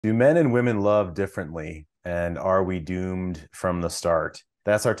Do men and women love differently? And are we doomed from the start?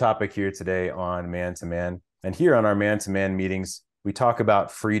 That's our topic here today on Man to Man. And here on our Man to Man meetings, we talk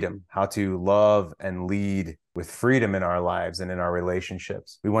about freedom, how to love and lead with freedom in our lives and in our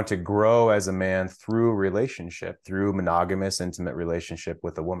relationships. We want to grow as a man through relationship, through monogamous, intimate relationship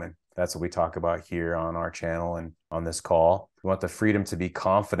with a woman. That's what we talk about here on our channel and on this call. We want the freedom to be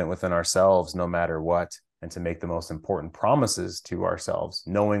confident within ourselves no matter what, and to make the most important promises to ourselves,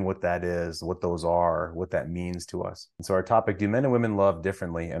 knowing what that is, what those are, what that means to us. And so our topic, do men and women love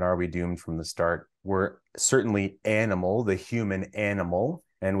differently, and are we doomed from the start? We're certainly animal, the human animal,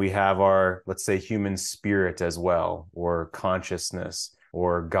 and we have our, let's say, human spirit as well, or consciousness,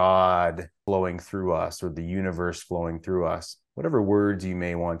 or God flowing through us, or the universe flowing through us, whatever words you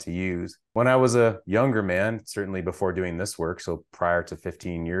may want to use. When I was a younger man, certainly before doing this work, so prior to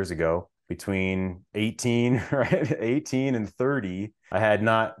 15 years ago, between 18, right, 18 and 30, I had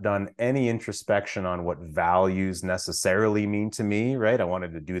not done any introspection on what values necessarily mean to me, right? I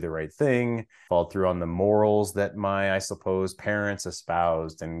wanted to do the right thing, followed through on the morals that my, I suppose, parents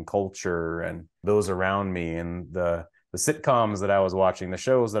espoused, and culture and those around me, and the sitcoms that I was watching, the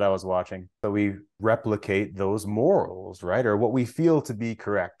shows that I was watching. So we replicate those morals, right? Or what we feel to be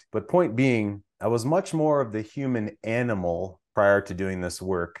correct. But point being, I was much more of the human animal prior to doing this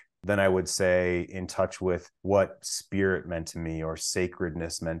work than I would say in touch with what spirit meant to me, or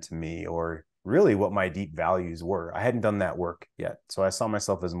sacredness meant to me, or really what my deep values were. I hadn't done that work yet. So I saw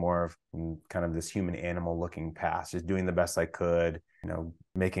myself as more of kind of this human animal looking past, just doing the best I could,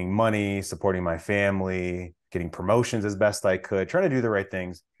 making money, supporting my family, getting promotions as best I could, trying to do the right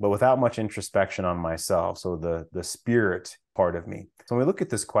things, but without much introspection on myself. So the spirit part of me. So when we look at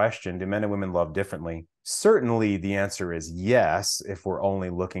this question, do men and women love differently? Certainly the answer is yes, if we're only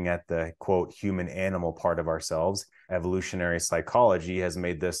looking at the quote human animal part of ourselves. Evolutionary psychology has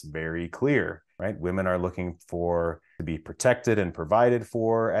made this very clear, right? Women are looking for to be protected and provided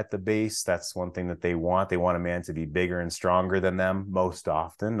for at the base. That's one thing that they want. They want a man to be bigger and stronger than them most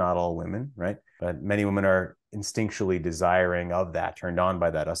often, not all women, right? But many women are instinctually desiring of that, turned on by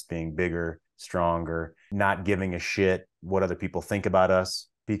that, us being bigger, stronger, not giving a shit what other people think about us,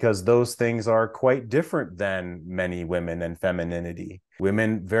 because those things are quite different than many women and femininity.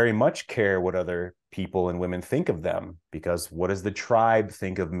 Women very much care what other people and women think of them, because what does the tribe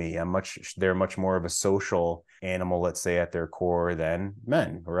think of me? They're much more of a social animal, let's say, at their core than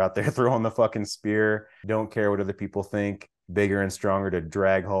men. We're out there throwing the fucking spear, don't care what other people think, bigger and stronger to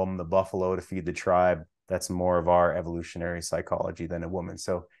drag home the buffalo to feed the tribe. That's more of our evolutionary psychology than a woman.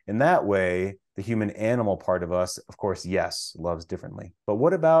 So in that way, the human animal part of us, of course, yes, loves differently. But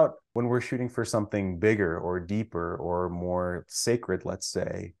what about when we're shooting for something bigger or deeper or more sacred, let's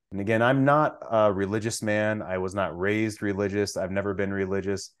say? And again, I'm not a religious man. I was not raised religious. I've never been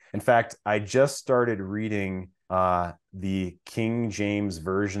religious. In fact, I just started reading the King James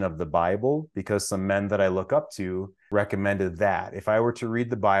version of the Bible because some men that I look up to recommended that. If I were to read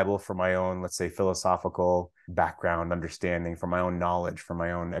the Bible for my own, let's say, philosophical background understanding, for my own knowledge, for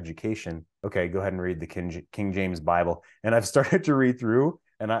my own education, okay, go ahead and read the King James Bible. And I've started to read through,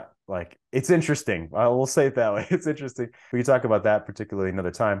 and it's interesting. I will say it that way. It's interesting. We can talk about that particularly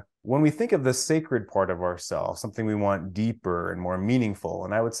another time. When we think of the sacred part of ourselves, something we want deeper and more meaningful,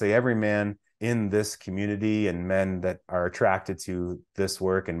 and I would say every man in this community and men that are attracted to this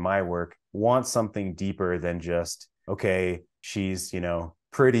work and my work want something deeper than just, okay, she's,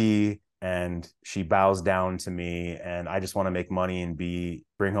 pretty and she bows down to me and I just want to make money and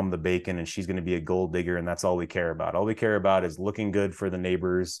bring home the bacon, and she's going to be a gold digger, and that's all we care about. All we care about is looking good for the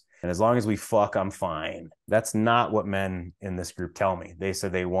neighbors, and as long as we fuck, I'm fine. That's not what men in this group tell me. They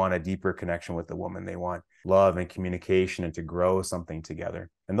said they want a deeper connection with the woman. They want love and communication and to grow something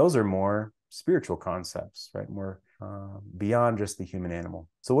together. And those are more spiritual concepts, right? More beyond just the human animal.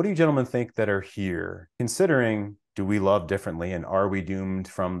 So what do you gentlemen think that are here? Considering, do we love differently, and are we doomed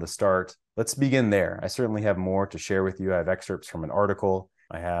from the start? Let's begin there. I certainly have more to share with you. I have excerpts from an article.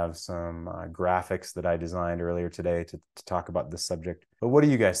 I have some graphics that I designed earlier today to talk about this subject. But what do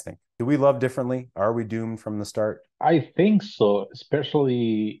you guys think? Do we love differently? Are we doomed from the start? I think so,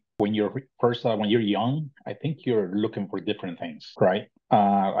 especially when you're when you're young. I think you're looking for different things, right?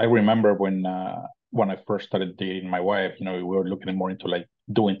 I remember when I first started dating my wife, we were looking more into like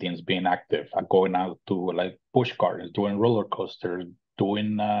doing things, being active, going out to like push gardens, doing roller coasters,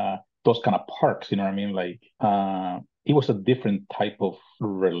 doing those kind of parks. You know what I mean? Like it was a different type of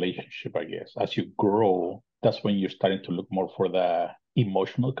relationship, I guess. As you grow, that's when you're starting to look more for the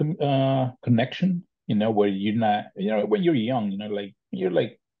emotional connection, where you're not, when you're young, like you're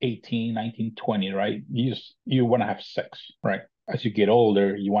like 18, 19, 20, right? You want to have sex, right? as you get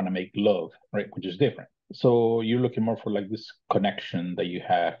older, you want to make love, right? Which is different. So you're looking more for like this connection that you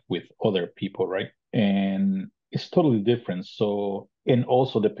have with other people, right? And it's totally different. So, and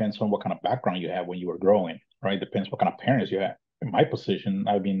also depends on what kind of background you have when you were growing, right? Depends what kind of parents you have. In my position,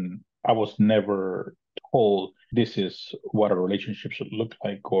 I mean, I was never told this is what a relationship should look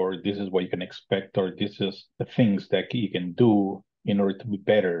like, or this is what you can expect, or this is the things that you can do in order to be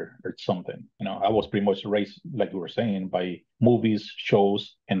better or something. You know, I was pretty much raised, like you were saying, by movies,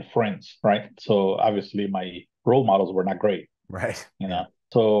 shows, and friends, right? So obviously my role models were not great, Right. you Yeah. know.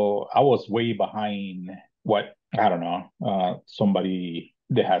 So I was way behind what, I don't know, somebody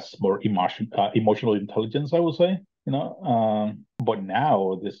that has more emotional intelligence, I would say, you know. But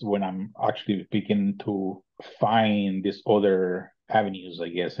now this is when I'm actually beginning to find these other avenues, I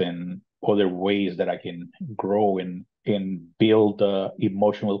guess, and other ways that I can grow and build the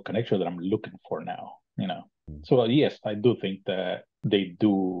emotional connection that I'm looking for now, you know. So yes, I do think that they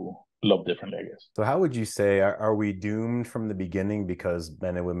do love differently, I guess. So how would you say, are we doomed from the beginning because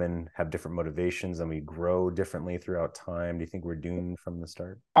men and women have different motivations and we grow differently throughout time? Do you think we're doomed from the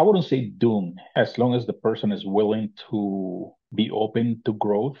start? I wouldn't say doomed, as long as the person is willing to be open to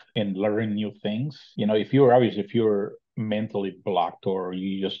growth and learning new things. You know, if you're mentally blocked, or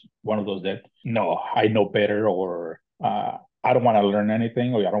you just one of those that, no, I know better, or I don't want to learn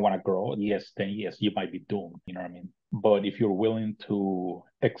anything, or I don't want to grow, yes, then yes, you might be doomed. You know what I mean? But if you're willing to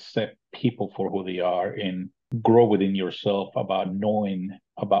accept people for who they are and grow within yourself about knowing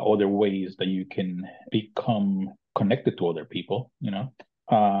about other ways that you can become connected to other people, you know,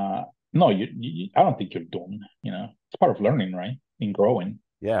 no, I don't think you're doomed. You know, it's part of learning, right? In growing.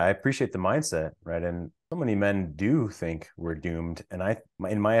 Yeah, I appreciate the mindset, right? And so many men do think we're doomed. And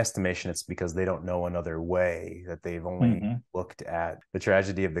in my estimation, it's because they don't know another way, that they've only Hmm. looked at the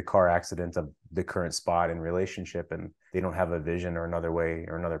tragedy of the car accident of the current spot in relationship, and they don't have a vision or another way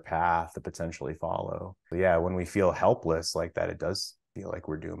or another path to potentially follow. So yeah, when we feel helpless like that, it does feel like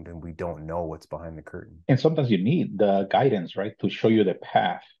we're doomed and we don't know what's behind the curtain. And sometimes you need the guidance, right, to show you the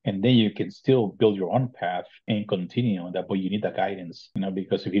path, and then you can still build your own path and continue on that. But you need the guidance, you know,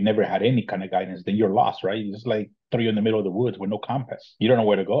 because if you never had any kind of guidance, then you're lost, right? It's like throw you in the middle of the woods with no compass. You don't know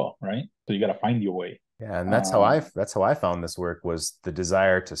where to go, right? So you got to find your way. Yeah, and Uh, that's how I found this work, was the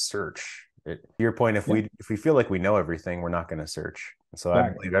desire to search. To your point, yeah, if we feel like we know everything, we're not going to search. So I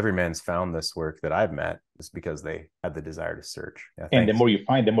exactly. believe every man's found this work that I've met is because they had the desire to search. Yeah, And the thanks. more you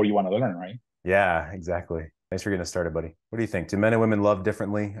find, the more you want to learn, right? Yeah, exactly. Thanks for getting us started, buddy. What do you think? Do men and women love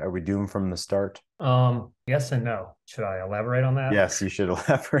differently? Are we doomed from the start? Yes and no. Should I elaborate on that? Yes, you should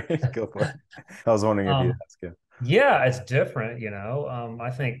elaborate. Go for it. I was wondering if you'd Um, ask you. yeah, it's different, you know.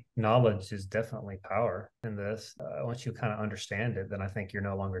 I think knowledge is definitely power in this. Once you kind of understand it, then I think you're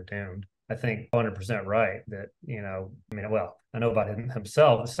no longer doomed. I think 100% right that, you know, I mean, well, I know about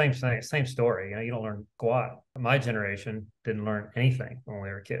himself, the same thing, same story. You know, you don't learn squat. My generation didn't learn anything when we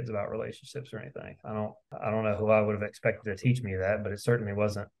were kids about relationships or anything. I don't know who I would have expected to teach me that, but it certainly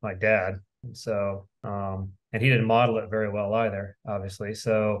wasn't my dad. And so, and he didn't model it very well either, obviously.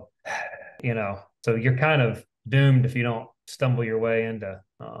 So, you know, so you're kind of doomed if you don't stumble your way into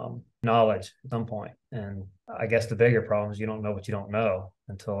knowledge at some point. And I guess the bigger problem is you don't know what you don't know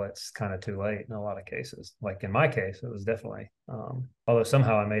until it's kind of too late in a lot of cases. Like in my case, it was definitely, although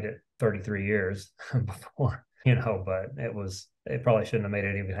somehow I made it 33 years before, you know, but it probably shouldn't have made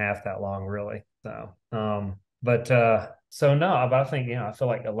it even half that long, really. So no, but I think, you know, I feel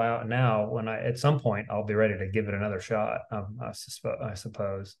like allow now when at some point I'll be ready to give it another shot. I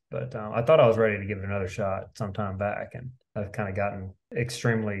suppose, but I thought I was ready to give it another shot sometime back, and I've kind of gotten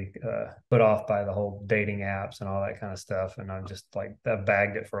extremely put off by the whole dating apps and all that kind of stuff. And I'm just like, I've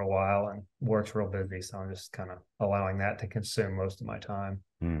bagged it for a while and work's real busy. So I'm just kind of allowing that to consume most of my time.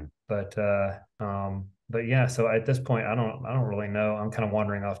 Hmm. But yeah, so at this point, I don't really know. I'm kind of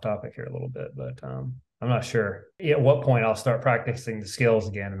wandering off topic here a little bit, but I'm not sure at what point I'll start practicing the skills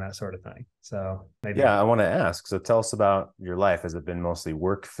again and that sort of thing. So maybe. Yeah, I want to ask. So tell us about your life. Has it been mostly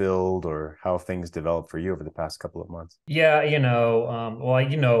work filled, or how have things developed for you over the past couple of months? Yeah, you know, well,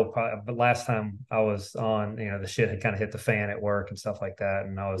 you know, probably, but last time I was on, you know, the shit had kind of hit the fan at work and stuff like that.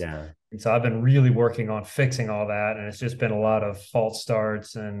 Yeah. And so I've been really working on fixing all that. And it's just been a lot of false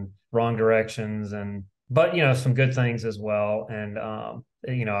starts and wrong directions but, you know, some good things as well. And,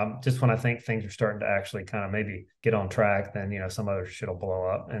 you know, I'm just when I think things are starting to actually kind of maybe get on track, then, you know, some other shit will blow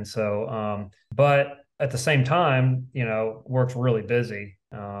up. But at the same time, you know, work's really busy.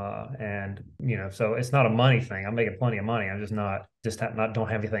 And so it's not a money thing. I'm making plenty of money. I'm just not don't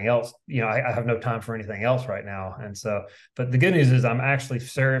have anything else. I have no time for anything else right now. And so, but the good news is I'm actually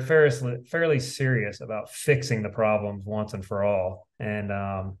fairly serious about fixing the problems once and for all. And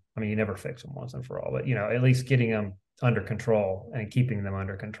I mean, you never fix them once and for all, but at least getting them under control and keeping them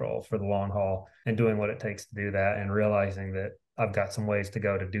under control for the long haul, and doing what it takes to do that, and realizing that I've got some ways to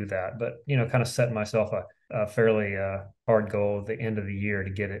go to do that. But kind of setting myself a fairly hard goal at the end of the year to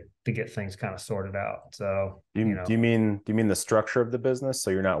get things kind of sorted out. So do you mean the structure of the business?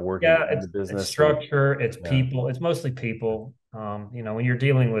 So you're not working in the business. It's structure, it's people, it's mostly people. When you're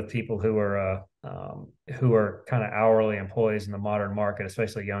dealing with people who are kind of hourly employees in the modern market,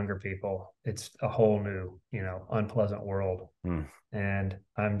 especially younger people, it's a whole new, unpleasant world. And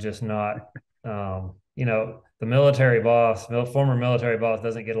I'm just not, the former military boss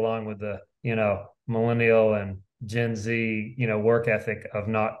doesn't get along with the, millennial and Gen Z, work ethic of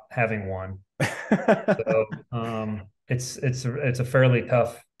not having one. So it's a fairly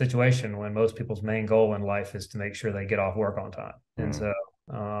tough situation when most people's main goal in life is to make sure they get off work on time. And so,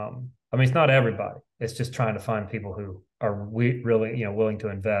 I mean, it's not everybody. It's just trying to find people who are really, willing to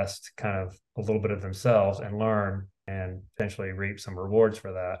invest kind of a little bit of themselves and learn and potentially reap some rewards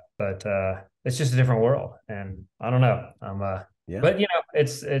for that. But it's just a different world, and I don't know. But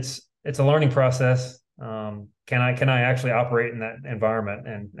it's a learning process. Can I actually operate in that environment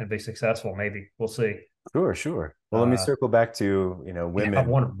and be successful? Maybe we'll see. Sure. Well, let me circle back to, women. I've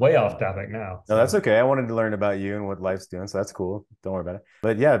wandered way off topic now. No, that's okay. I wanted to learn about you and what life's doing, so that's cool. Don't worry about it.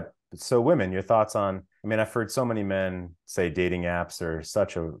 But yeah, so women, your thoughts on, I mean, I've heard so many men say dating apps are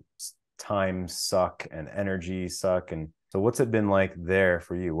such a time suck and energy suck. And so what's it been like there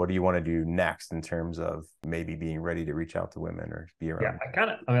for you? What do you want to do next in terms of maybe being ready to reach out to women or be around?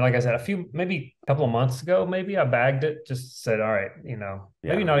 Yeah, I mean, like I said, maybe a couple of months ago, maybe I bagged it, just said, all right,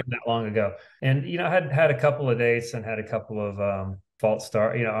 maybe not even that long ago. And, I had a couple of dates and had a couple of false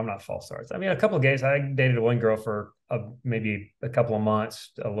start. I'm not false starts. I mean, a couple of dates. I dated one girl for maybe a couple of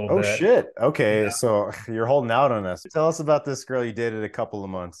months, a little bit. Oh shit! Okay, so you're holding out on us. Tell us about this girl you dated a couple of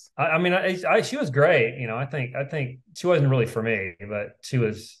months. I mean, she was great. I think she wasn't really for me, but she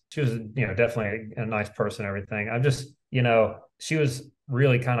was definitely a nice person. Everything. I'm just she was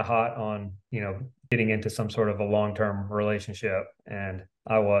really kind of hot on getting into some sort of a long-term relationship, and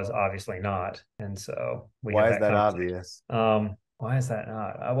I was obviously not. And so why is that obvious? Why is that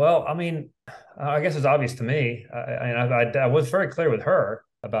not? Well, I mean, I guess it's obvious to me. I was very clear with her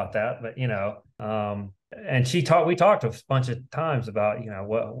about that, but and we talked a bunch of times about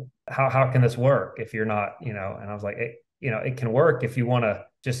how can this work if you're not and I was like, it can work if you want to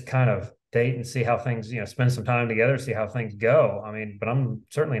just kind of date and see how things spend some time together, see how things go. I mean, but I'm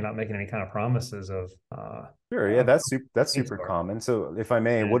certainly not making any kind of promises of sure. Yeah, that's super common. So if I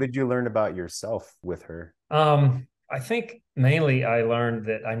may, what did you learn about yourself with her? I think mainly I learned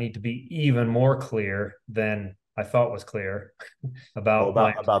that I need to be even more clear than I thought was clear about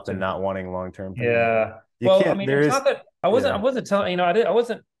the not wanting long-term thing. Yeah. I mean, it's not that I wasn't telling, I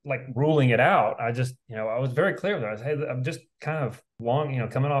wasn't like ruling it out. I just, I was very clear with her. I was, hey, I'm just kind of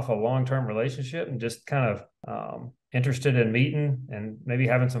coming off a long-term relationship and just kind of interested in meeting and maybe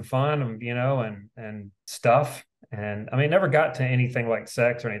having some fun, and stuff. And I mean, it never got to anything like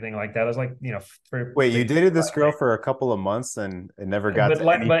sex or anything like that. I was like, wait, you dated this girl for a couple of months and it never got to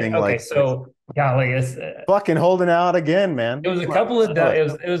anything okay, so golly, it's fucking holding out again, man. It was a couple of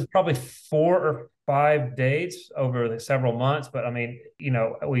it was probably 4 or 5 dates over several months. But I mean,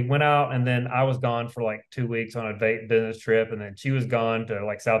 we went out and then I was gone for like 2 weeks on a business trip, and then she was gone to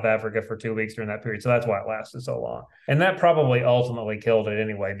like South Africa for 2 weeks during that period. So that's why it lasted so long. And that probably ultimately killed it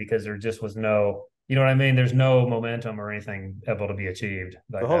anyway, because there just was no. You know what I mean? There's no momentum or anything able to be achieved.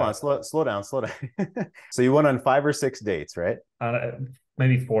 So hold on, slow down. So you went on 5 or 6 dates, right?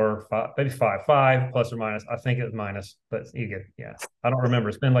 Maybe 4 or 5, maybe 5 plus or minus. I think it was minus, but you get, I don't remember.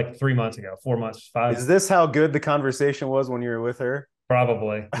 It's been like 3 months ago, 4 months, 5. Is this how good the conversation was when you were with her?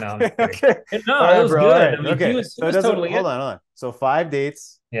 Probably. No, okay. No, it was good. Right. I mean, okay. He was totally. Hold on. So 5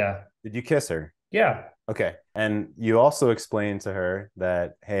 dates. Yeah. Did you kiss her? Yeah. Okay. And you also explained to her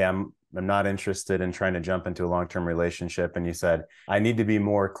that, hey, I'm not interested in trying to jump into a long-term relationship. And you said, I need to be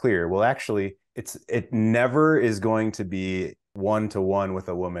more clear. Well, actually, it never is going to be one-to-one with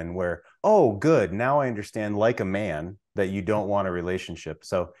a woman where, oh, good, now I understand, like a man, that you don't want a relationship.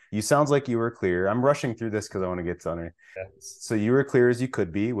 So you sounds like you were clear. I'm rushing through this because I want to get to it. Yeah. So you were clear as you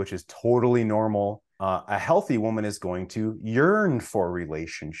could be, which is totally normal. A healthy woman is going to yearn for a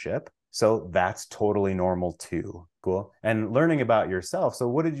relationship. So that's totally normal too. Cool. And learning about yourself. So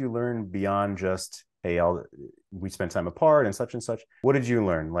what did you learn beyond just hey, we spent time apart and such and such. What did you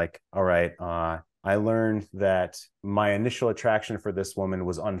learn? Like, all right, I learned that my initial attraction for this woman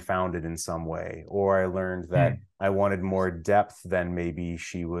was unfounded in some way, or I learned that I wanted more depth than maybe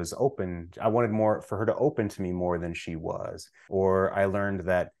she was open. I wanted more for her to open to me more than she was, or I learned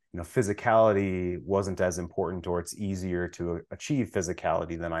that physicality wasn't as important, or it's easier to achieve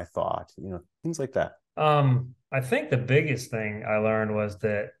physicality than I thought. Things like that. I think the biggest thing I learned was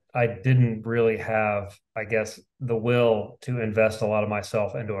that I didn't really have, I guess, the will to invest a lot of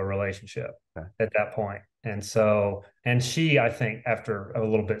myself into a relationship at that point. And so, and she, I think, after a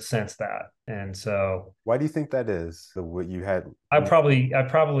little bit sensed that. And so, why do you think that is? What you had? I probably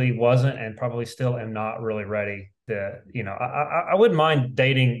wasn't, and probably still am not really ready to, I wouldn't mind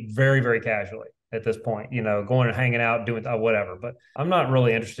dating very, very casually at this point, going and hanging out, doing whatever. But I'm not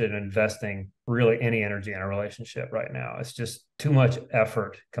really interested in investing really any energy in a relationship right now. It's just too much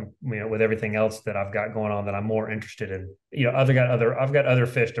effort, with everything else that I've got going on that I'm more interested in. I've got other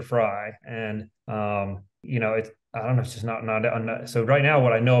fish to fry, and it's, I don't know, it's just not. So right now,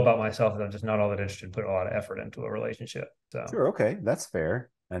 what I know about myself is I'm just not all that interested in putting a lot of effort into a relationship. So sure, okay, that's fair.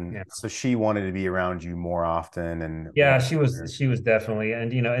 And so she wanted to be around you more often, and yeah, she was definitely,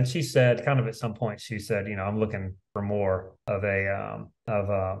 and and she said kind of at some point, she said, I'm looking for more of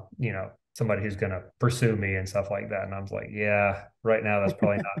somebody who's going to pursue me and stuff like that. And I was like, yeah, right now that's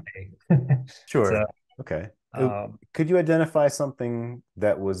probably not me. Sure. So, okay. Could you identify something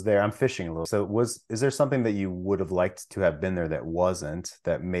that was there? I'm fishing a little. So is there something that you would have liked to have been there that wasn't,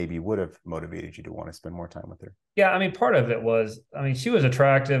 that maybe would have motivated you to want to spend more time with her? Yeah, I mean, part of it was, I mean, she was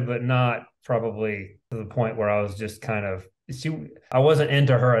attractive, but not probably to the point where I was just kind of, I wasn't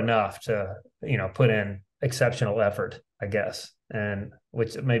into her enough to, put in exceptional effort, I guess. And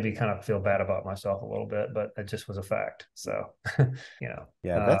which made me kind of feel bad about myself a little bit, but it just was a fact. So,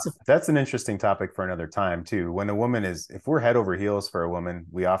 Yeah, that's an interesting topic for another time too. When a woman if we're head over heels for a woman,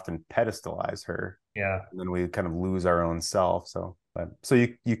 we often pedestalize her. Yeah. And then we kind of lose our own self. So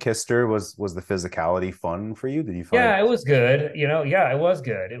you kissed her. Was the physicality fun for you? Did you find? Yeah, it was good. Yeah, it was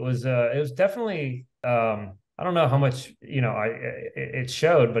good. It was definitely, I don't know how much, it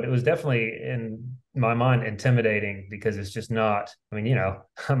showed, but it was definitely in my mind intimidating, because it's just not, I mean,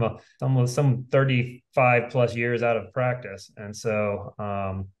 I'm almost some 35 plus years out of practice. And so,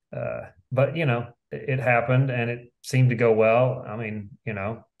 but it happened and it seemed to go well. I mean,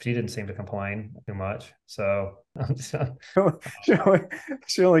 she didn't seem to complain too much. So,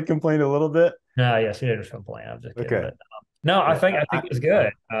 she only complained a little bit. no, yeah, she didn't complain. I'm just kidding. Okay. But, no, I think it was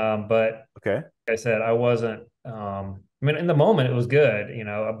good. But okay. Like I said, I wasn't. I mean, in the moment it was good,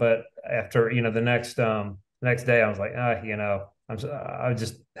 but after the next day, I was like, I was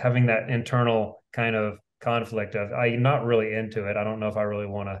just having that internal kind of conflict of I'm not really into it. I don't know if I really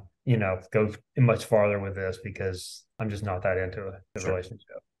want to go much farther with this, because I'm just not that into the relationship.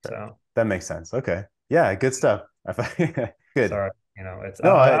 So that makes sense. Okay, yeah, good stuff. Good. Sorry. It's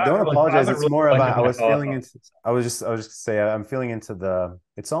no, I don't apologize. It's more of I was feeling into. I was just say I'm feeling into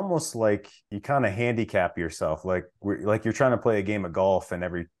it's almost like you kind of handicap yourself, like you're trying to play a game of golf, and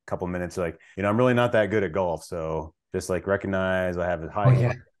every couple of minutes you're like, I'm really not that good at golf, so just like recognize I have a high. Oh,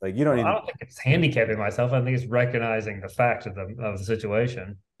 yeah. Like you don't need. I don't think it's handicapping myself. I think it's recognizing the fact of the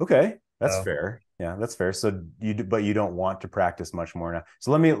situation. Okay, that's fair. Yeah, that's fair. So but you don't want to practice much more now. So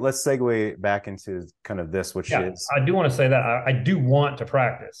let's segue back into kind of this, which is. I do want to say that I do want to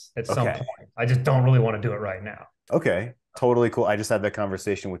practice at some point. I just don't really want to do it right now. Okay, totally cool. I just had that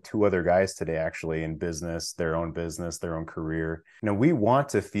conversation with two other guys today, actually, in business, their own career. We want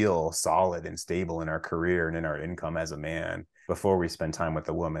to feel solid and stable in our career and in our income as a man before we spend time with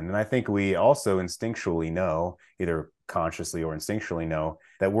a woman. And I think we also instinctually know, either consciously or instinctually know,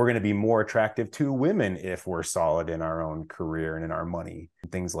 that we're going to be more attractive to women if we're solid in our own career and in our money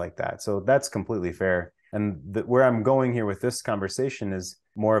and things like that. So that's completely fair. And where I'm going here with this conversation is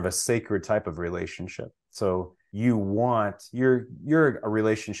more of a sacred type of relationship. So you're a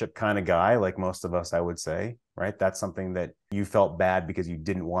relationship kind of guy, like most of us, I would say, right? That's something that you felt bad because you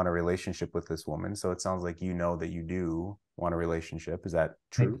didn't want a relationship with this woman. So it sounds like that you do want a relationship. Is that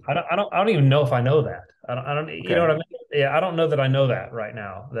true? I don't even know if I know that. I don't okay. You know what I mean? Yeah, I don't know that I know that right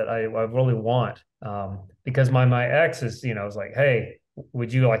now, that I really want. Because my ex is, was like, hey,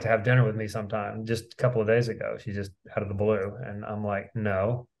 would you like to have dinner with me sometime? Just a couple of days ago, she just out of the blue. And I'm like,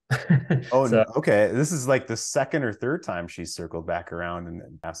 no. Oh, so, okay. This is like the second or third time she's circled back around and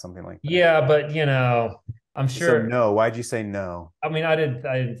asked something like that. Yeah, but I'm sure. So no, why'd you say no? I mean, I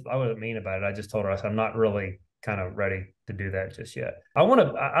wasn't mean about it. I just told her, I said, I'm not really kind of ready to do that just yet. I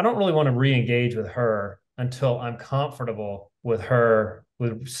don't really want to re-engage with her until I'm comfortable with her,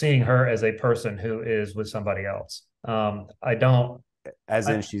 with seeing her as a person who is with somebody else. I don't. As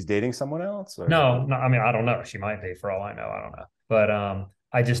in she's dating someone else, or No, I mean, I don't know. She might be, for all I know. I don't know. But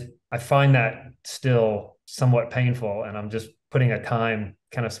I find that still somewhat painful, and I'm just putting a time,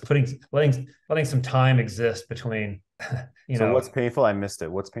 kind of letting some time exist between, so what's painful? I missed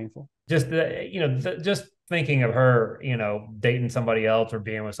it. What's painful? just just thinking of her, dating somebody else or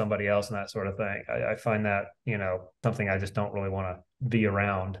being with somebody else and that sort of thing. I find that, something I just don't really want to be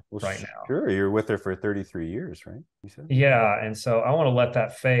around right now. Sure, you're with her for 33 years, right? You said? Yeah, and so I want to let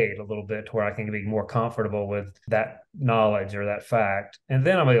that fade a little bit to where I can be more comfortable with that knowledge or that fact, and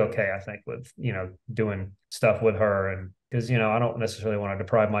then I'll be okay, I think, with doing stuff with her. And because I don't necessarily want to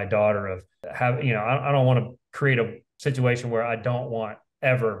deprive my daughter of I don't want to create a situation where I don't want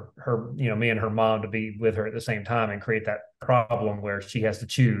ever her, me and her mom to be with her at the same time and create that problem where she has to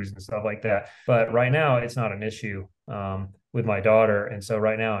choose and stuff like that. But right now, it's not an issue with my daughter, and so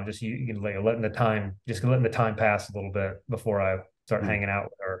right now I'm just letting the time pass a little bit before I start hanging out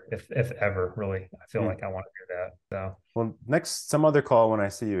with her, if ever really I feel like I want to do that. So, well, some other call when I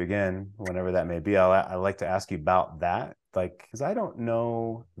see you again, whenever that may be, I like to ask you about that. Like, because I don't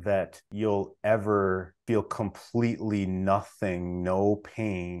know that you'll ever feel completely nothing, no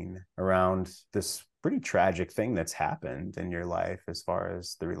pain around this pretty tragic thing that's happened in your life as far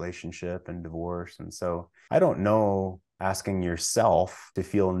as the relationship and divorce. And so I don't know, asking yourself to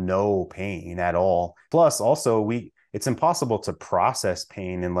feel no pain at all. Plus, also, it's impossible to process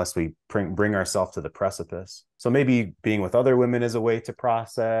pain unless we bring ourselves to the precipice. So maybe being with other women is a way to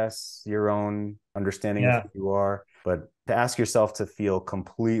process your own understanding of who you are. But to ask yourself to feel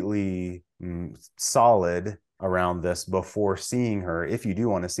completely solid around this before seeing her, if you do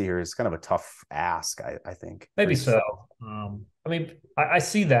want to see her, is kind of a tough ask, I think. Maybe so. I mean, I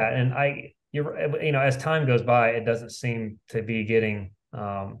see that, and as time goes by, it doesn't seem to be getting,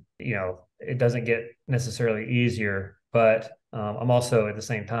 it doesn't get necessarily easier, but I'm also at the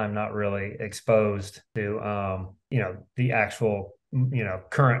same time not really exposed to, the actual,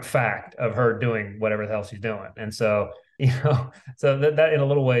 current fact of her doing whatever the hell she's doing. And so, so that in a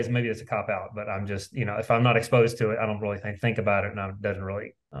little ways, maybe it's a cop out, but I'm just, if I'm not exposed to it, I don't really think about it. And it doesn't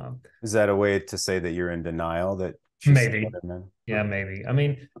really. Is that a way to say that you're in denial that she's maybe seeing other men? Yeah, maybe. I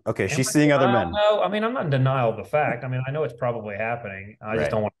mean, okay, she's seeing other men. No, I mean, I'm not in denial of the fact. I mean, I know it's probably happening. I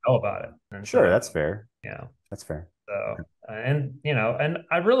just don't want to know about it. And sure, so, that's fair. Yeah, that's fair. So, and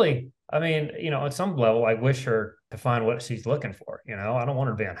I really, I mean, at some level, I wish her to find what she's looking for. I don't want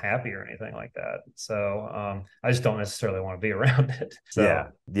her to be unhappy or anything like that. So, I just don't necessarily want to be around it.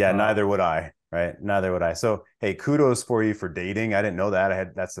 So, yeah, neither would I. Right, neither would I. So, hey, kudos for you for dating. I didn't know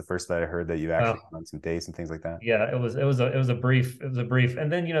that. That's the first that I heard that you actually went on some dates and things like that. Yeah, it was a brief, and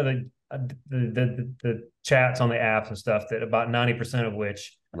then the chats on the apps and stuff, that about 90% of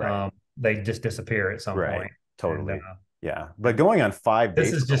which they just disappear at some point. Totally. And, yeah, but going on 5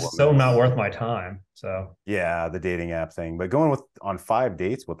 dates. This is just so not worth my time. So yeah, the dating app thing. But going on 5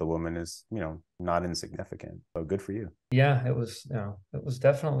 dates with a woman is, not insignificant. So good for you. Yeah, it was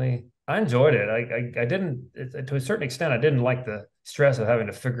definitely. I enjoyed it. I didn't, to a certain extent, I didn't like the stress of having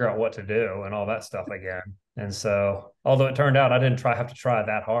to figure out what to do and all that stuff again. And so, although it turned out I didn't have to try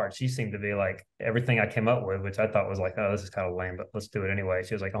that hard, she seemed to be like everything I came up with, which I thought was like, oh, this is kind of lame, but let's do it anyway.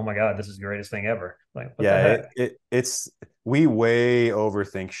 She was like, oh my God, this is the greatest thing ever. Like, what the heck? It's we way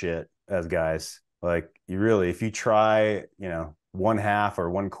overthink shit as guys. Like, if you try, one half or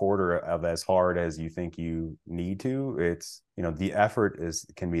one quarter of as hard as you think you need to, it's, the effort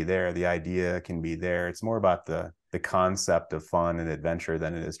can be there, the idea can be there. It's more about the concept of fun and adventure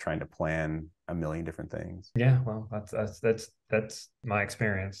than it is trying to plan a million different things. Yeah, well, that's my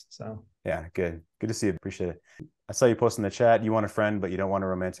experience. So yeah, good to see you. Appreciate it. I saw you post in the chat, you want a friend, but you don't want a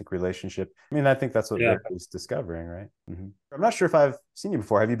romantic relationship. I mean, I think that's what Rick is discovering, right? Mm-hmm. I'm not sure if I've seen you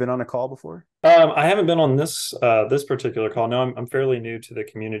before. Have you been on a call before? I haven't been on this particular call. No, I'm fairly new to the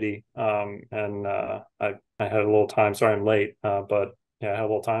community, and I had a little time. Sorry, I'm late, but yeah, I had a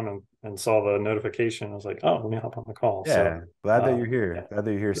little time and saw the notification. I was like, oh, let me hop on the call. Yeah, so, glad that you're here. Yeah. Glad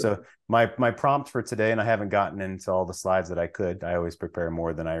that you're here. Sure. So my prompt for today, and I haven't gotten into all the slides that I could. I always prepare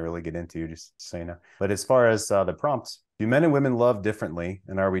more than I really get into, just so you know. But as far as the prompts, do men and women love differently,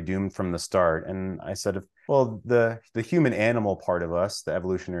 and are we doomed from the start? And I said, well, the human animal part of us, the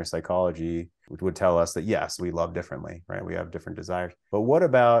evolutionary psychology, would tell us that yes, we love differently, right? We have different desires. But what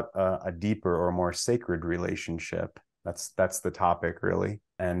about a deeper or more sacred relationship? That's the topic, really.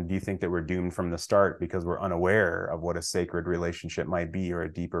 And do you think that we're doomed from the start because we're unaware of what a sacred relationship might be or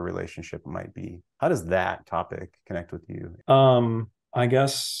a deeper relationship might be? How does that topic connect with you? I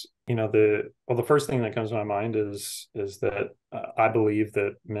guess, the first thing that comes to my mind is that I believe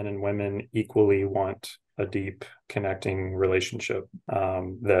that men and women equally want a deep connecting relationship.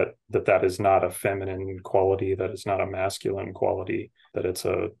 That is not a feminine quality, that is not a masculine quality, that it's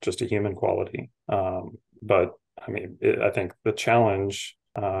just a human quality. But I mean, I think the challenge,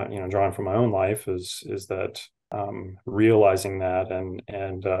 drawing from my own life, is that realizing that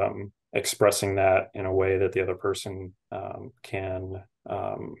and expressing that in a way that the other person can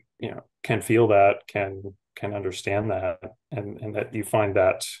feel that, can understand that, and that you find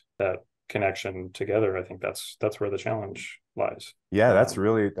that connection together. I think that's where the challenge lies. Yeah, that's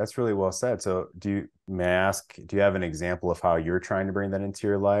really well said. So may I ask, do you have an example of how you're trying to bring that into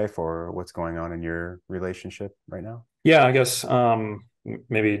your life, or what's going on in your relationship right now? Yeah, I guess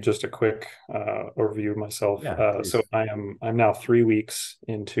maybe just a quick overview of myself. Yeah, So I'm now 3 weeks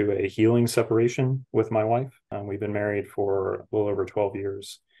into a healing separation with my wife. We've been married for a little over 12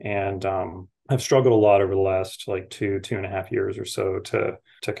 years, and I've struggled a lot over the last like 2.5 years or so to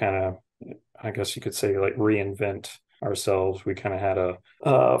kind of, I guess you could say, like reinvent ourselves. We kind of had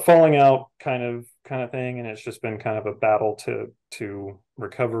a falling out kind of thing, and it's just been kind of a battle to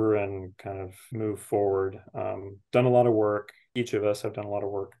recover and kind of move forward. Done a lot of work. Each of us have done a lot of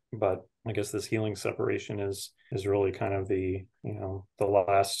work, but I guess this healing separation is really kind of the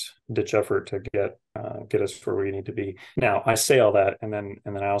last ditch effort to get us where we need to be. Now, I say all that, and then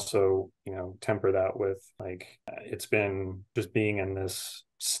I also temper that with, like, it's been just being in this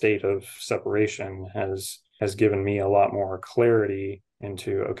state of separation has given me a lot more clarity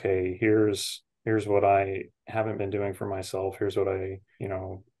into, okay, here's what I haven't been doing for myself. Here's what I,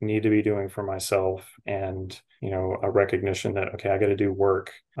 need to be doing for myself. And, a recognition that, okay, I got to do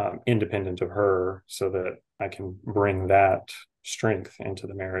work independent of her so that I can bring that strength into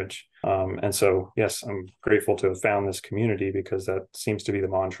the marriage. And so, yes, I'm grateful to have found this community, because that seems to be the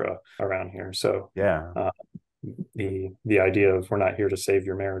mantra around here. So yeah. The idea of, we're not here to save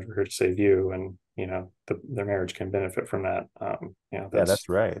your marriage, we're here to save you, and the marriage can benefit from that. That's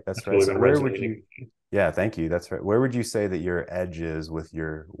right. That's right. Really So been where would resonating. yeah, thank you. That's right. Where would you say that your edge is with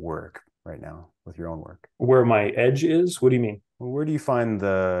your work right now, with your own work? Where my edge is? What do you mean? Where do you find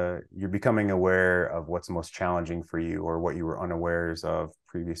you're becoming aware of what's most challenging for you, or what you were unawares of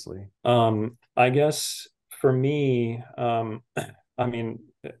previously? I guess for me, I mean,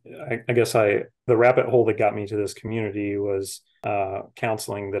 I guess the rabbit hole that got me to this community was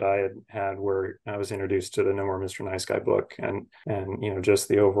counseling that I had where I was introduced to the No More Mr. Nice Guy book, and just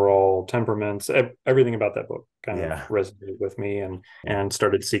the overall temperaments, everything about that book kind of resonated with me, and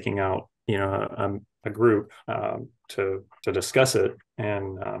started seeking out a group to discuss it,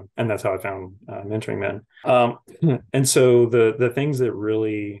 and that's how I found Mentoring Men. And so the things that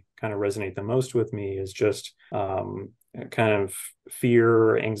really kind of resonate the most with me is just kind of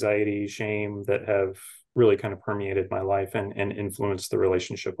fear, anxiety, shame that have really kind of permeated my life and influenced the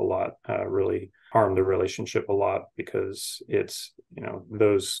relationship a lot, really harmed the relationship a lot, because it's,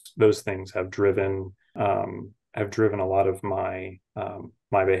 those things have driven a lot of my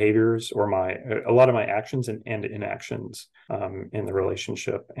my behaviors, or a lot of my actions and inactions in the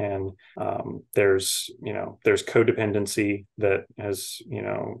relationship. And there's codependency that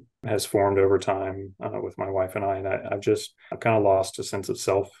has formed over time with my wife and I, and I've kind of lost a sense of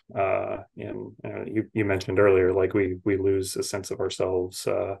self. You mentioned earlier, like we lose a sense of ourselves,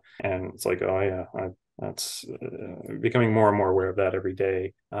 and it's like, oh yeah, that's becoming more and more aware of that every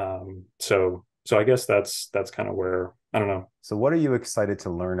day. So I guess that's kind of where, I don't know. So what are you excited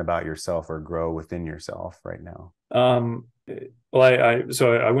to learn about yourself or grow within yourself right now? Well,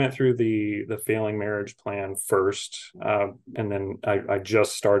 I went through the failing marriage plan first, and then I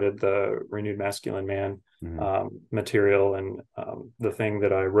just started the Renewed Masculine Man material, and the thing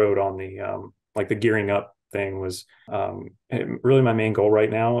that I wrote on the gearing up thing was really my main goal right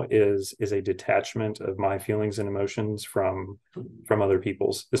now is a detachment of my feelings and emotions from other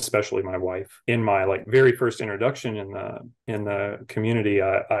people's, especially my wife. In my very first introduction in the community,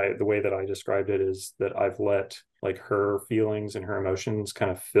 I the way that I described it is that I've let her feelings and her emotions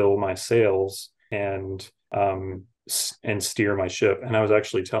kind of fill my sails and steer my ship. And I was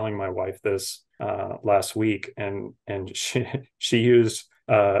actually telling my wife this last week, and she used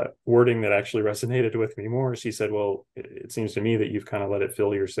wording that actually resonated with me more. She said, well, it seems to me that you've kind of let it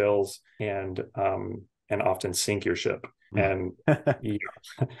fill your sails and often sink your ship. and you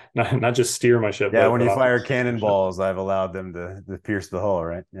know, not just steer my ship. Yeah, when but you also fire steer my ship. cannonballs, I've allowed them to pierce the hull,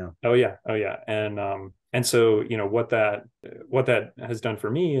 right? Yeah. Oh yeah, oh yeah, and so you know what that has done for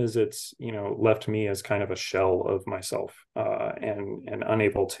me is it's you know left me as kind of a shell of myself, and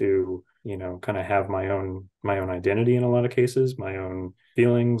unable to you know kind of have my own identity in a lot of cases, my own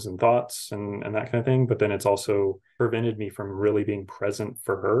feelings and thoughts and that kind of thing. But then it's also prevented me from really being present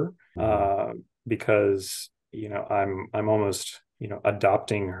for her, because you know I'm almost you know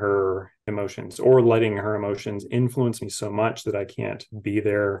adopting her emotions or letting her emotions influence me so much that I can't be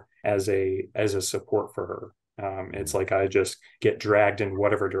there as a support for her. It's like I just get dragged in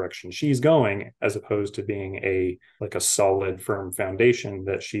whatever direction she's going, as opposed to being a like a solid, firm foundation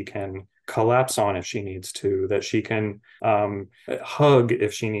that she can collapse on if she needs to, that she can hug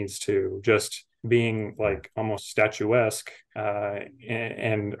if she needs to. Just being like almost statuesque,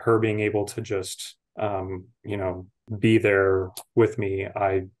 and her being able to just you know be there with me.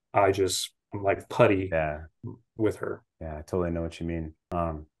 I'm like putty Yeah. with her. Yeah, I totally know what you mean.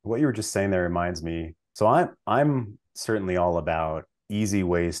 What you were just saying there reminds me. So I'm certainly all about easy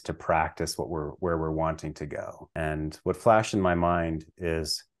ways to practice where we're wanting to go. And what flashed in my mind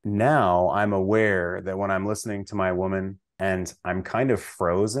is now I'm aware that when I'm listening to my woman and I'm kind of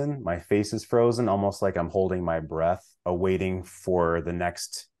frozen, my face is frozen, almost like I'm holding my breath, awaiting for the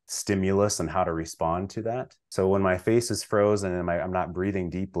next stimulus and how to respond to that. So when my face is frozen and I'm not breathing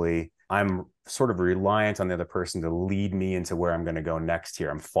deeply, I'm sort of reliant on the other person to lead me into where I'm going to go next here.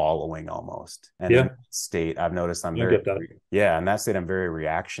 I'm following almost. And in that state, I've noticed I'm very, yeah, in that state, I'm very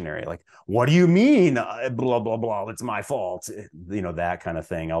reactionary. Like, what do you mean? Blah, blah, blah. It's my fault. You know, that kind of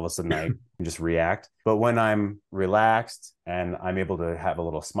thing. All of a sudden I just react. But when I'm relaxed and I'm able to have a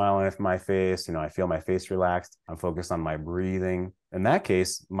little smile on my face, you know, I feel my face relaxed. I'm focused on my breathing. In that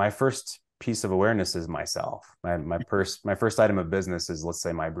case, my first piece of awareness is myself. My first item of business is, let's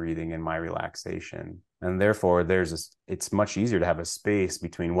say, my breathing and my relaxation. And therefore it's much easier to have a space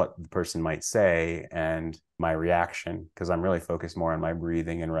between what the person might say and my reaction, because I'm really focused more on my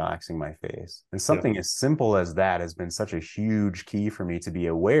breathing and relaxing my face. And something as simple as that has been such a huge key for me to be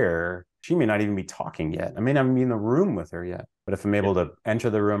aware. She may not even be talking yet. I may not be in the room with her yet. But if I'm able to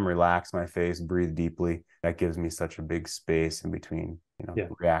enter the room, relax my face, breathe deeply, that gives me such a big space in between, you know,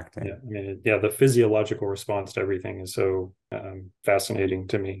 reacting. Yeah, I mean, the physiological response to everything is so fascinating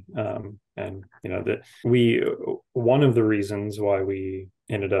to me. And you know that one of the reasons why we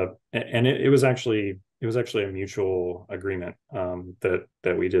ended up, and it was actually a mutual agreement,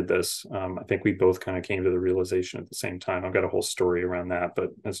 that we did this. I think we both kind of came to the realization at the same time. I've got a whole story around that, but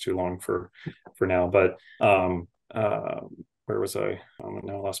that's too long for now. But where was I?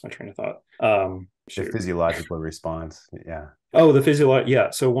 Now I lost my train of thought. The physiological response. Yeah. Oh, the physiological. Yeah.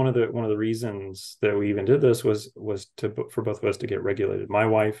 So one of the reasons that we even did this was for both of us to get regulated. My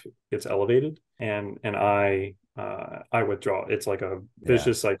wife gets elevated, and I withdraw. It's like a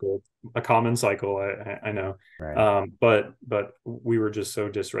vicious cycle, a common cycle. I know. Right. But we were just so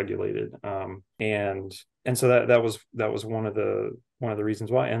dysregulated. And so that was one of the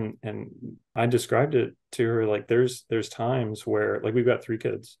reasons why. And I described it to her like there's times where, like, we've got 3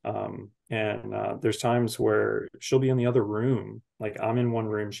 kids, and there's times where she'll be in the other room, like I'm in one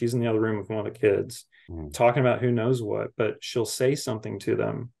room, she's in the other room with one of the kids, talking about who knows what, but she'll say something to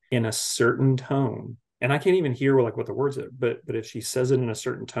them in a certain tone, and I can't even hear what the words are, but if she says it in a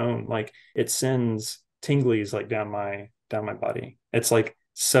certain tone, like it sends tinglies like down my body. It's like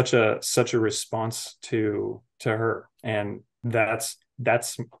such a response to her. And that's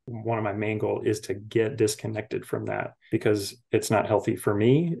one of my main goals, is to get disconnected from that, because it's not healthy for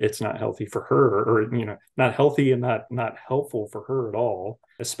me, it's not healthy for her, or you know, not healthy and not helpful for her at all,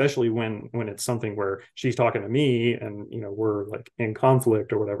 especially when it's something where she's talking to me and you know we're like in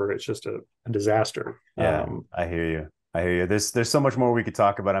conflict or whatever. It's just a disaster. I hear you. There's so much more we could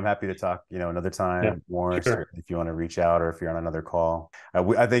talk about. I'm happy to talk, you know, another time more. Sure. If you want to reach out, or if you're on another call.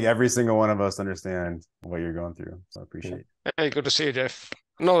 I think every single one of us understand what you're going through. So I appreciate it. Hey, good to see you, Jeff.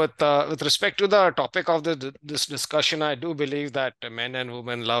 No, with respect to the topic of this discussion, I do believe that men and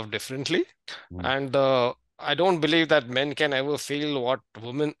women love differently, and I don't believe that men can ever feel what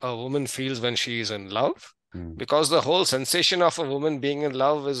a woman feels when she is in love. Because the whole sensation of a woman being in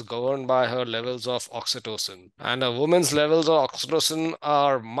love is governed by her levels of oxytocin. And a woman's levels of oxytocin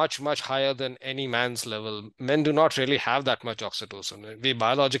are much, much higher than any man's level. Men do not really have that much oxytocin. We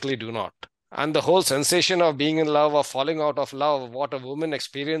biologically do not. And the whole sensation of being in love or falling out of love, what a woman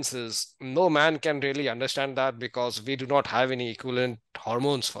experiences, no man can really understand that, because we do not have any equivalent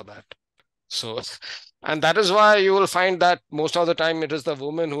hormones for that. So, and that is why you will find that most of the time it is the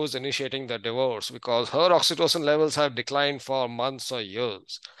woman who is initiating the divorce because her oxytocin levels have declined for months or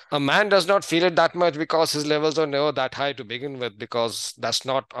years. A man does not feel it that much because his levels are never that high to begin with, because that's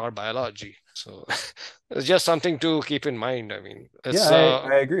not our biology. So it's just something to keep in mind. I mean, Yeah, it's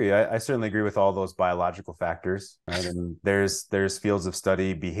I agree. I certainly agree with all those biological factors, right? And there's fields of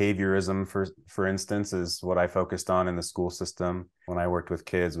study. Behaviorism, for instance, is what I focused on in the school system when I worked with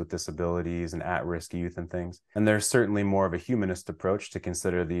kids with disabilities and at-risk youth and things. And there's certainly more of a humanist approach to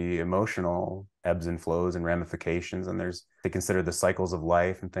consider the emotional ebbs and flows and ramifications, and there's to consider the cycles of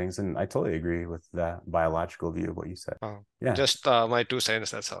life and things. And I totally agree with that biological view of what you said. Yeah. just my 2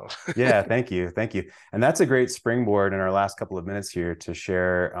 cents, that's all. Yeah, thank you. Thank you. And that's a great springboard in our last couple of minutes here to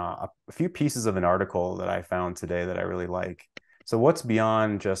share a few pieces of an article that I found today that I really like. So what's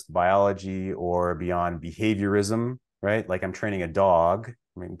beyond just biology or beyond behaviorism, right? Like I'm training a dog.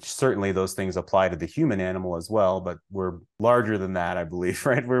 I mean, certainly those things apply to the human animal as well, but we're larger than that, I believe,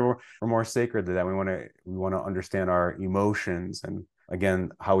 right? We're more sacred than that. We want to understand our emotions and again,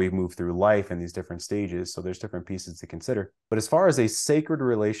 how we move through life in these different stages. So there's different pieces to consider. But as far as a sacred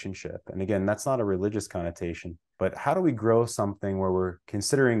relationship, and again, that's not a religious connotation, but how do we grow something where we're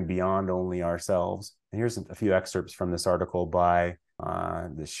considering beyond only ourselves? And here's a few excerpts from this article by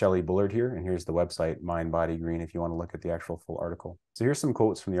Shelley Bullard here. And here's the website, Mind, Body, Green, if you want to look at the actual full article. So here's some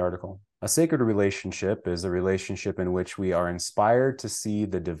quotes from the article. A sacred relationship is a relationship in which we are inspired to see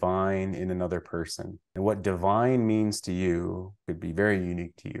the divine in another person. And what divine means to you could be very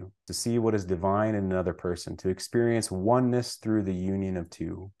unique to you. To see what is divine in another person, to experience oneness through the union of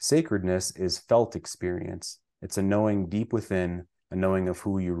two. Sacredness is felt experience. It's a knowing deep within, a knowing of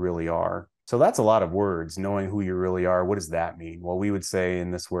who you really are. So that's a lot of words, knowing who you really are. What does that mean? Well, we would say in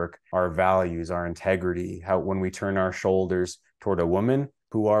this work, our values, our integrity, how when we turn our shoulders toward a woman,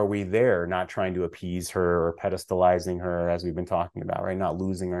 who are we there? Not trying to appease her or pedestalizing her, as we've been talking about, right? Not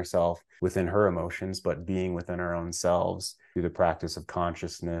losing ourselves within her emotions, but being within our own selves through the practice of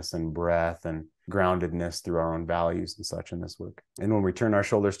consciousness and breath and groundedness through our own values and such in this work. And when we turn our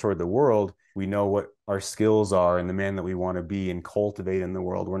shoulders toward the world, we know what our skills are and the man that we want to be and cultivate in the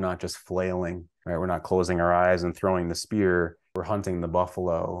world. We're not just flailing, right? We're not closing our eyes and throwing the spear. We're hunting the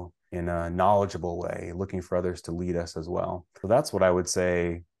buffalo in a knowledgeable way, looking for others to lead us as well. So that's what I would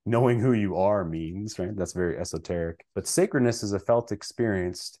say knowing who you are means, right? That's very esoteric. But sacredness is a felt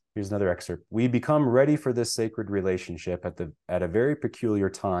experience. Here's another excerpt. We become ready for this sacred relationship at a very peculiar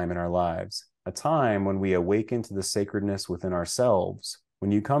time in our lives, a time when we awaken to the sacredness within ourselves.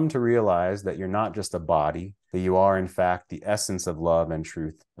 When you come to realize that you're not just a body, that you are in fact the essence of love and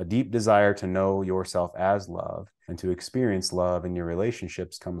truth, a deep desire to know yourself as love and to experience love in your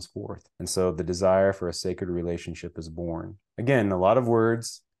relationships comes forth. And so the desire for a sacred relationship is born. Again, a lot of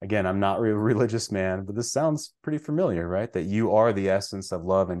words. Again, I'm not a religious man, but this sounds pretty familiar, right? That you are the essence of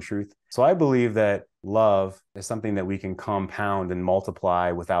love and truth. So I believe that love is something that we can compound and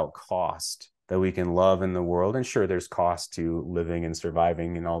multiply without cost, that we can love in the world. And sure, there's cost to living and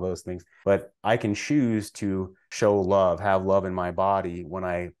surviving and all those things, but I can choose to show love, have love in my body when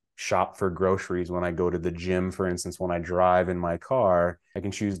I shop for groceries, when I go to the gym, for instance, when I drive in my car. I can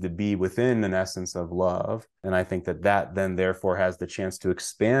choose to be within an essence of love. And I think that then therefore has the chance to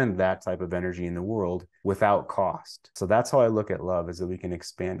expand that type of energy in the world without cost. So that's how I look at love, is that we can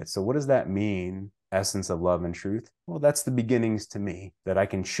expand it. So what does that mean? Essence of love and truth? Well, that's the beginnings to me, that I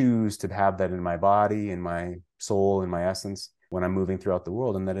can choose to have that in my body, in my soul, in my essence when I'm moving throughout the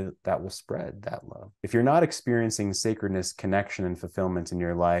world, and that will spread that love. If you're not experiencing sacredness, connection, and fulfillment in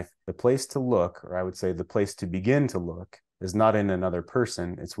your life, the place to look, or I would say the place to begin to look, is not in another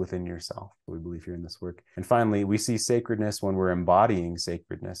person, it's within yourself. We believe here in this work. And finally, we see sacredness when we're embodying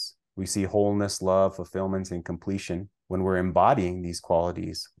sacredness. We see wholeness, love, fulfillment, and completion when we're embodying these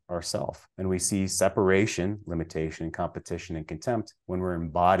qualities ourself. And we see separation, limitation, competition, and contempt when we're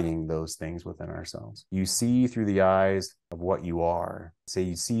embodying those things within ourselves. You see through the eyes of what you are. Say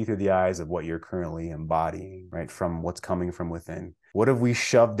you see through the eyes of what you're currently embodying, right? From what's coming from within. What have we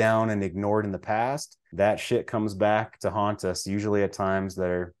shoved down and ignored in the past? That shit comes back to haunt us, usually at times that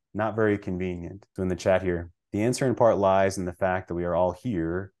are not very convenient. So in the chat here, the answer in part lies in the fact that we are all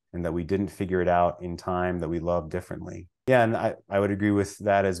here and that we didn't figure it out in time, that we love differently. Yeah, and I would agree with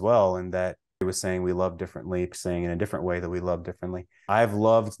that as well, and that it was saying we love differently, saying in a different way that we love differently. I've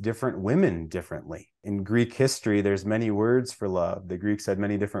loved different women differently. In Greek history, there's many words for love. The Greeks had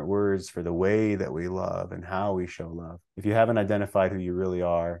many different words for the way that we love and how we show love. If you haven't identified who you really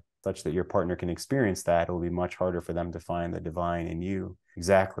are, such that your partner can experience that, it will be much harder for them to find the divine in you.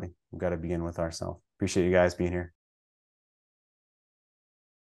 Exactly. We've got to begin with ourselves. Appreciate you guys being here.